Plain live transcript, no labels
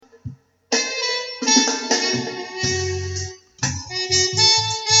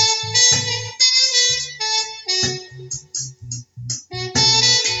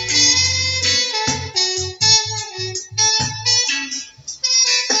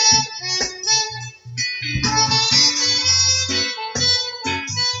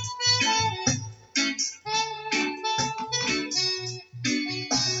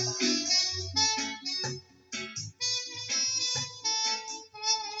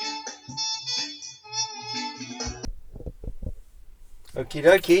Okie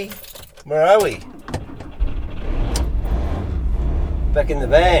dokie, where are we? Back in the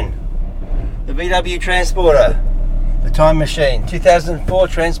van. The VW Transporter, the time machine. 2004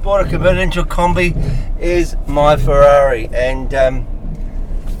 Transporter converted into a Combi is my Ferrari. And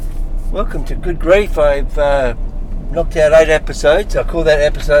welcome to Good Grief. I've knocked out 8 episodes. I call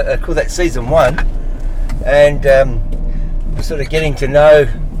that season 1. And we're sort of getting to know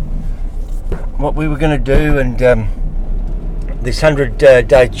what we were going to do, and this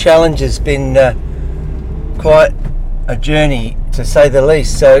 100-day challenge has been quite a journey, to say the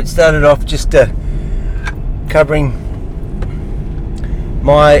least. So it started off just covering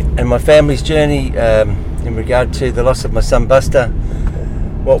my and my family's journey in regard to the loss of my son Buster.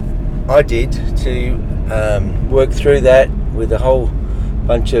 What I did to work through that with a whole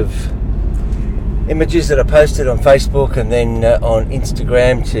bunch of images that I posted on Facebook and then on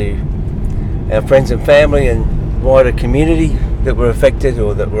Instagram to our friends and family and wider community that were affected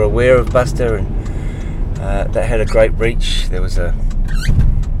or that were aware of Buster, and that had a great reach. There was a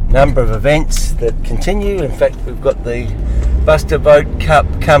number of events that continue. In fact, we've got the Buster Boat Cup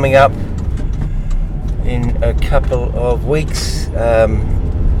coming up in a couple of weeks.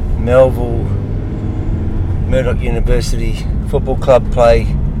 Melville Murdoch University Football Club play,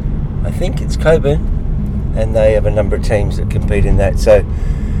 I think it's Coburn, and they have a number of teams that compete in that. So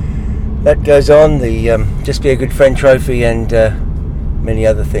that goes on, the Just Be a Good Friend trophy and many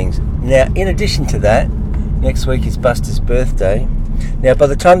other things. Now, in addition to that, next week is Buster's birthday. Now, by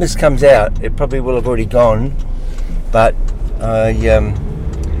the time this comes out, it probably will have already gone, but I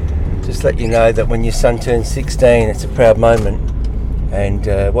just let you know that when your son turns 16, it's a proud moment, and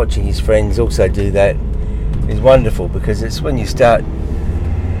watching his friends also do that is wonderful, because it's when you start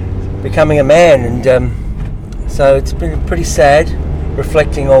becoming a man, and so it's been pretty sad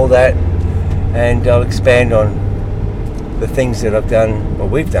reflecting all that, and I'll expand on the things that I've done, or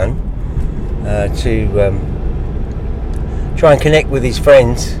we've done, to try and connect with his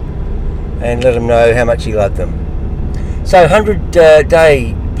friends and let them know how much he loved them. So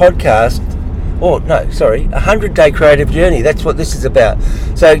 100-day podcast, 100-day creative journey, that's what this is about.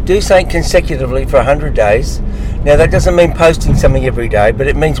 So do something consecutively for 100 days. Now, that doesn't mean posting something every day, but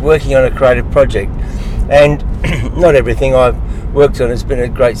it means working on a creative project. And not everything I've worked on has been a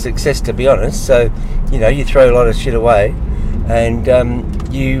great success, to be honest. So, you throw a lot of shit away, and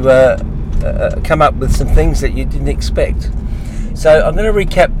you come up with some things that you didn't expect. So I'm going to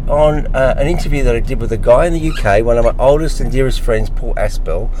recap on an interview that I did with a guy in the UK, one of my oldest and dearest friends, Paul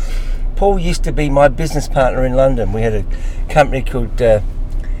Aspel. Paul used to be my business partner in London. We had a company called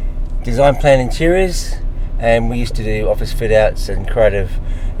Design Plan Interiors, and we used to do office fit outs and creative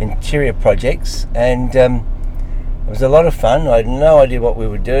interior projects, and it was a lot of fun. I had no idea what we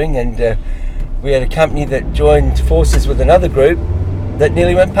were doing, and we had a company that joined forces with another group that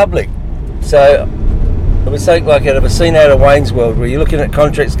nearly went public. So it was something like out of a scene out of Wayne's World, where you're looking at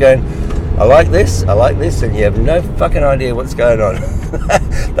contracts going, I like this, and you have no fucking idea what's going on.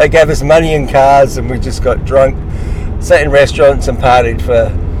 They gave us money and cars, and we just got drunk, sat in restaurants and partied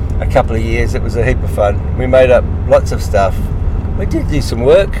for a couple of years. It was a heap of fun. We made up lots of stuff. We did do some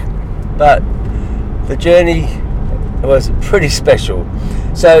work, but the journey was pretty special.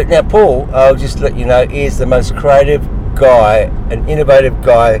 So now Paul, I'll just let you know, is the most creative guy, an innovative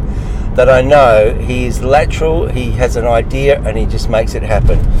guy that I know. He is lateral, he has an idea, and he just makes it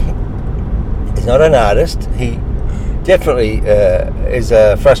happen. He's not an artist. He definitely is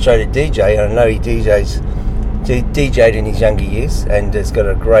a frustrated DJ, and I know he DJ'd in his younger years and has got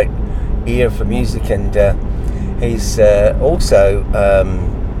a great ear for music, and he's also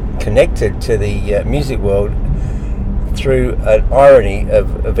connected to the music world through an irony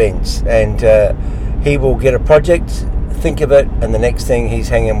of events, and he will get a project, think of it, and the next thing he's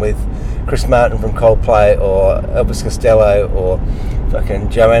hanging with Chris Martin from Coldplay, or Elvis Costello, or fucking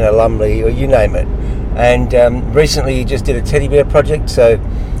Joanna Lumley, or you name it. And recently he just did a teddy bear project, so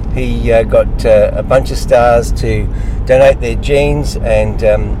he got a bunch of stars to donate their genes, and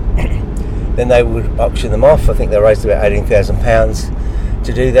then they would auction them off. I think they raised about £18,000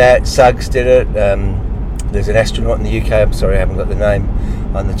 to do that. Suggs did it. There's an astronaut in the UK, I'm sorry I haven't got the name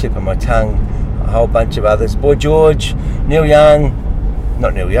on the tip of my tongue. A whole bunch of others. Boy George, Paul Young,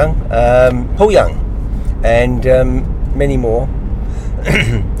 and many more.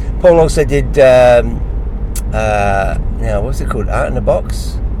 Paul also did, now what's it called? Art in a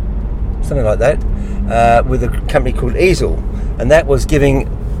Box? Something like that, with a company called Easel. And that was giving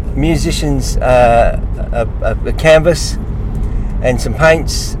musicians a canvas and some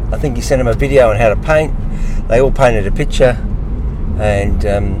paints. I think he sent them a video on how to paint. They all painted a picture, and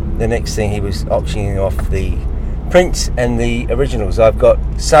the next thing he was auctioning off the prints and the originals. I've got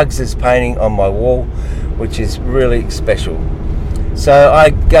Suggs's painting on my wall, which is really special. So I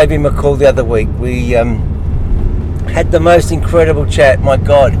gave him a call the other week. We had the most incredible chat. My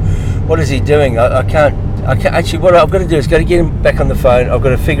God, what is he doing? I can't actually. What I've got to do is got to get him back on the phone. I've got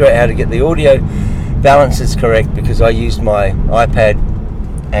to figure out how to get the audio balances correct, because I used my iPad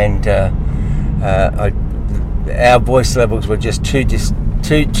and our voice levels were just too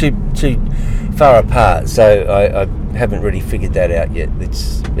far apart. So I haven't really figured that out yet.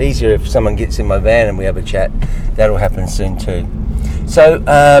 It's easier if someone gets in my van and we have a chat. That'll happen soon too. So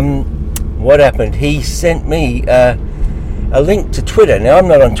what happened? He sent me a link to Twitter. Now, I'm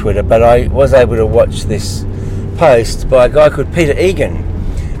not on Twitter, but I was able to watch this post by a guy called Peter Egan.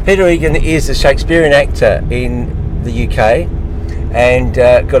 Peter Egan is a Shakespearean actor in the UK and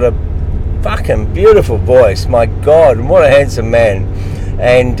got a fucking beautiful voice. My God, and what a handsome man.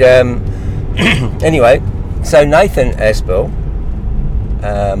 And anyway, so Nathan Aspel,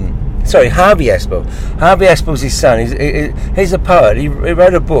 Harvey Aspel. Harvey Aspel's his son. He's a poet. He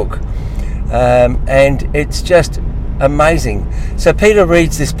wrote a book, and it's just amazing. So Peter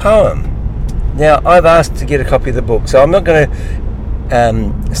reads this poem. Now, I've asked to get a copy of the book, so I'm not going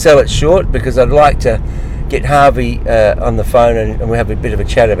to sell it short, because I'd like to get Harvey on the phone and we have a bit of a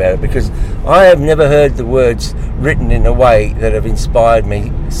chat about it, because I have never heard the words written in a way that have inspired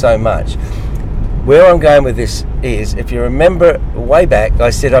me so much. Where I'm going with this is, if you remember way back, I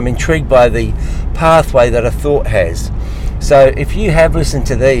said I'm intrigued by the pathway that a thought has. So if you have listened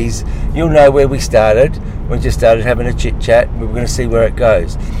to these, you'll know where we started. We just started having a chit chat. We're going to see where it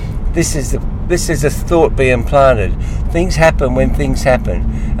goes. This is a thought being planted. Things happen when things happen.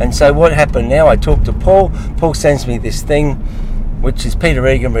 And so what happened now, I talked to Paul. Paul sends me this thing, which is Peter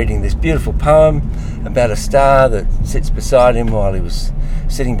Egan reading this beautiful poem about a star that sits beside him while he was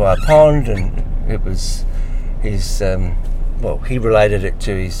sitting by a pond, and it was his, he related it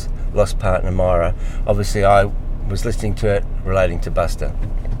to his lost partner, Myra. Obviously, I was listening to it relating to Buster.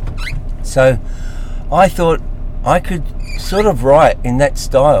 So I thought I could sort of write in that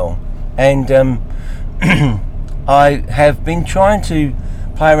style, and I have been trying to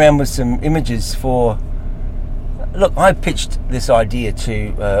play around with some images for... Look, I pitched this idea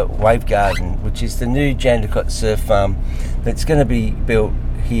to Wave Garden, which is the new Jandakot surf farm that's going to be built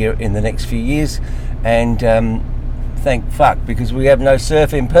here in the next few years, and thank fuck, because we have no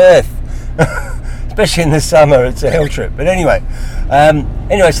surf in Perth. Especially in the summer, it's a hell trip. But anyway,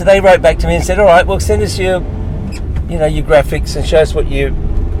 so they wrote back to me and said, all right, well, send us your graphics and show us what you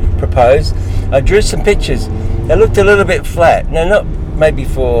propose. I drew some pictures. They looked a little bit flat. Now, not maybe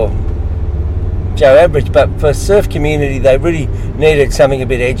for Joe Average, but for surf community, they really needed something a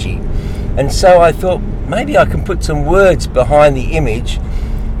bit edgy. And so I thought, maybe I can put some words behind the image,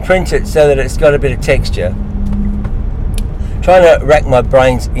 print it so that it's got a bit of texture. Trying to rack my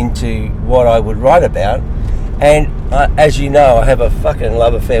brains into what I would write about. And as you know, I have a fucking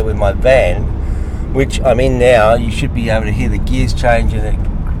love affair with my van, which I'm in now. You should be able to hear the gears change and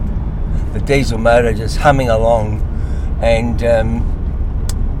the diesel motor just humming along. And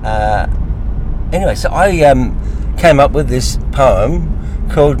anyway, so I came up with this poem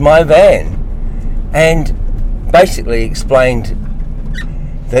called My Van, and basically explained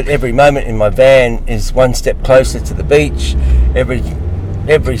that every moment in my van is one step closer to the beach. Every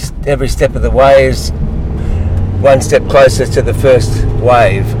step of the way is one step closer to the first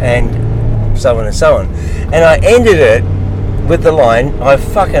wave, and so on and so on. And I ended it with the line, I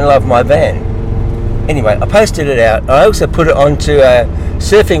fucking love my van. Anyway, I posted it out. I also put it onto a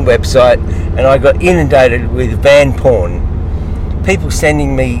surfing website, and I got inundated with van porn. People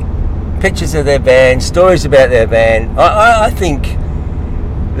sending me pictures of their van, stories about their van. I think...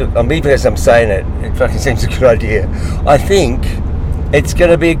 Look, even as I'm saying it fucking seems a good idea. I think it's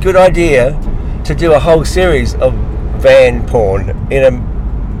going to be a good idea to do a whole series of van porn in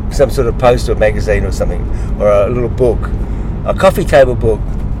some sort of poster magazine or something, or a little book, a coffee table book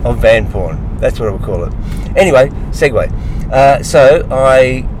of van porn. That's what I would call it. Anyway, Segway. So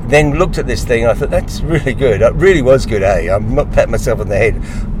I then looked at this thing and I thought, that's really good. It really was good, eh? I'm not patting myself on the head.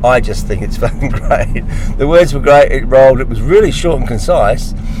 I just think it's fucking great. The words were great. It rolled. It was really short and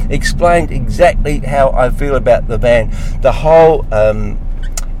concise. Explained exactly how I feel about the van. The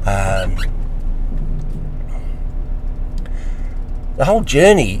whole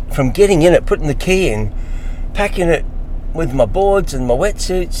journey from getting in it, putting the key in, packing it with my boards and my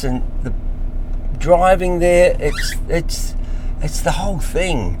wetsuits, and the driving there. It's the whole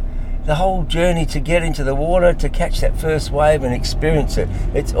thing. The whole journey to get into the water, to catch that first wave and experience it.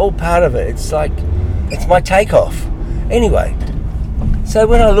 It's all part of it. It's like, it's my takeoff. Anyway, so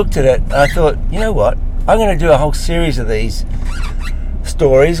when I looked at it, I thought, you know what? I'm going to do a whole series of these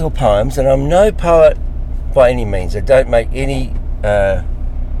stories or poems, and I'm no poet by any means. I don't make any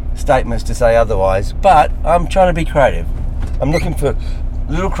statements to say otherwise, but I'm trying to be creative. I'm looking for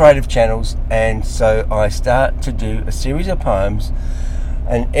little creative channels, and so I start to do a series of poems,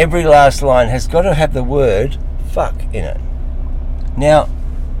 and every last line has got to have the word fuck in it. Now,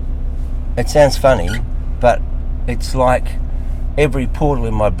 it sounds funny, but it's like every portal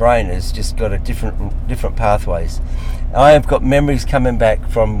in my brain has just got a different pathways. I have got memories coming back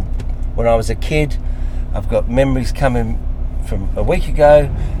from when I was a kid. I've got memories coming from a week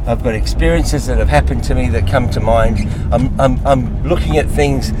ago. I've got experiences that have happened to me that come to mind. I'm looking at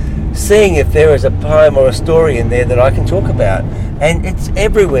things, seeing if there is a poem or a story in there that I can talk about, and it's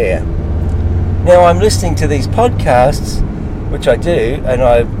everywhere. Now, I'm listening to these podcasts, which I do, and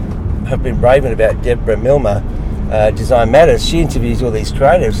I have been raving about Deborah Milner, Design Matters. She interviews all these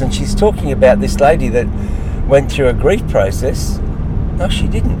creatives, and she's talking about this lady that went through a grief process. No, she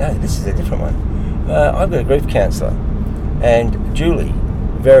didn't. No, this is a different one. I've got a grief counsellor, and Julie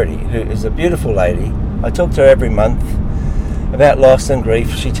Verity, who is a beautiful lady. I talk to her every month about loss and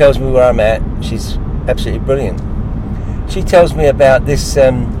grief. She tells me where I'm at. She's absolutely brilliant. She tells me about this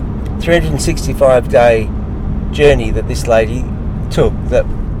 365-day journey that this lady took that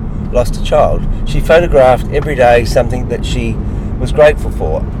lost a child. She photographed every day something that she was grateful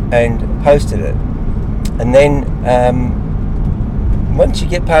for and posted it. And then once you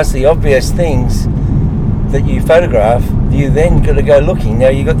get past the obvious things that you photograph, you then got to go looking. Now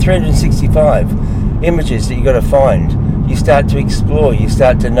you've got 365 images that you've got to find. You start to explore, you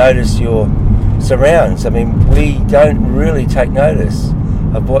start to notice your surrounds. I mean, we don't really take notice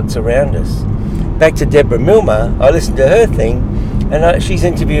of what's around us. Back to Deborah Milner, I listened to her thing, and she's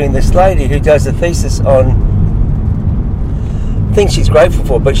interviewing this lady who does a thesis on things she's grateful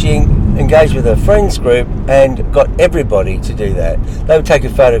for, but she engaged with her friends group and got everybody to do that. They would take a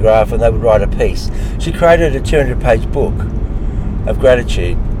photograph and they would write a piece. She created a 200-page book of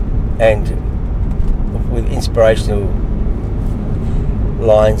gratitude and with inspirational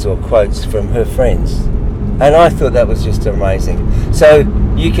lines or quotes from her friends. And I thought that was just amazing. So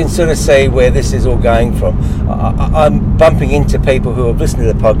you can sort of see where this is all going from. I'm bumping into people who have listened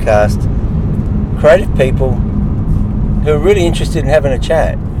to the podcast, creative people who are really interested in having a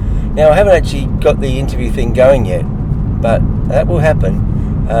chat. Now, I haven't actually got the interview thing going yet, but that will happen.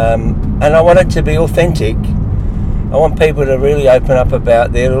 And I want it to be authentic. I want people to really open up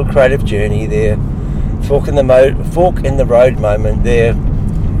about their little creative journey, their fork in the road moment, their,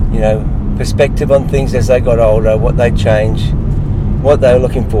 perspective on things as they got older, what they changed, what they were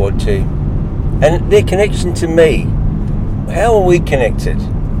looking forward to, and their connection to me. How are we connected?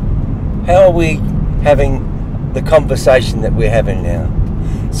 How are we having the conversation that we're having now?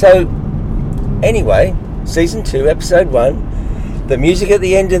 So, anyway, Season 2, Episode 1. The music at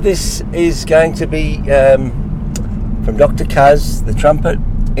the end of this is going to be from Dr. Cuz. The trumpet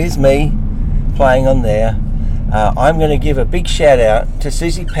is me playing on there. I'm going to give a big shout out to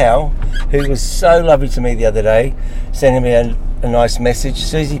Susie Powell, who was so lovely to me the other day, sending me a nice message.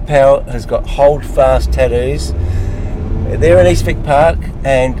 Susie Powell has got Hold Fast tattoos. They're in East Vic Park,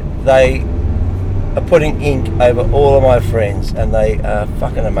 and they are putting ink over all of my friends, and they are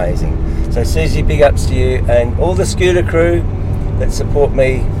fucking amazing. So Susie, big ups to you and all the scooter crew that support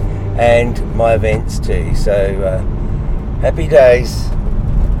me and my events too. So happy days.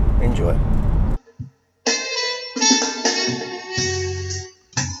 Enjoy.